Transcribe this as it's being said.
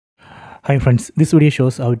Hi friends, this video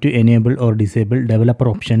shows how to enable or disable developer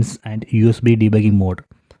options and USB debugging mode.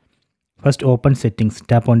 First open settings,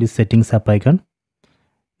 tap on the settings app icon,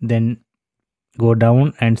 then go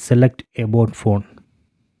down and select about phone,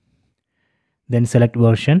 then select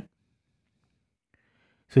version.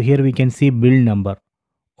 So here we can see build number.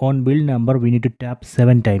 On build number we need to tap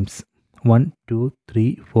 7 times. 1, 2,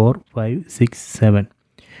 3, 4, 5, 6, 7.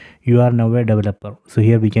 You are now a developer. So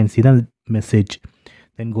here we can see the message.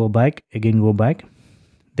 Then go back, again go back,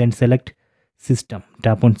 then select system,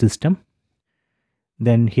 tap on system.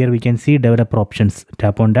 Then here we can see developer options,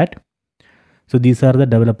 tap on that. So these are the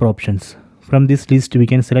developer options. From this list we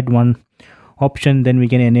can select one option, then we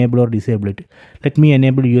can enable or disable it. Let me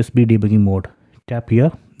enable USB debugging mode. Tap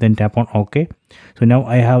here, then tap on OK. So now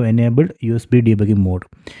I have enabled USB debugging mode.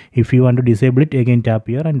 If you want to disable it, again tap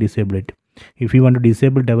here and disable it. If you want to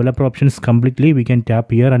disable developer options completely, we can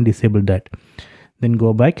tap here and disable that. Then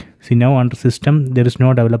go back. See, now under system there is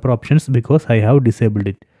no developer options because I have disabled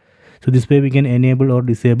it. So this way we can enable or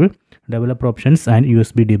disable developer options and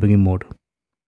USB debugging mode.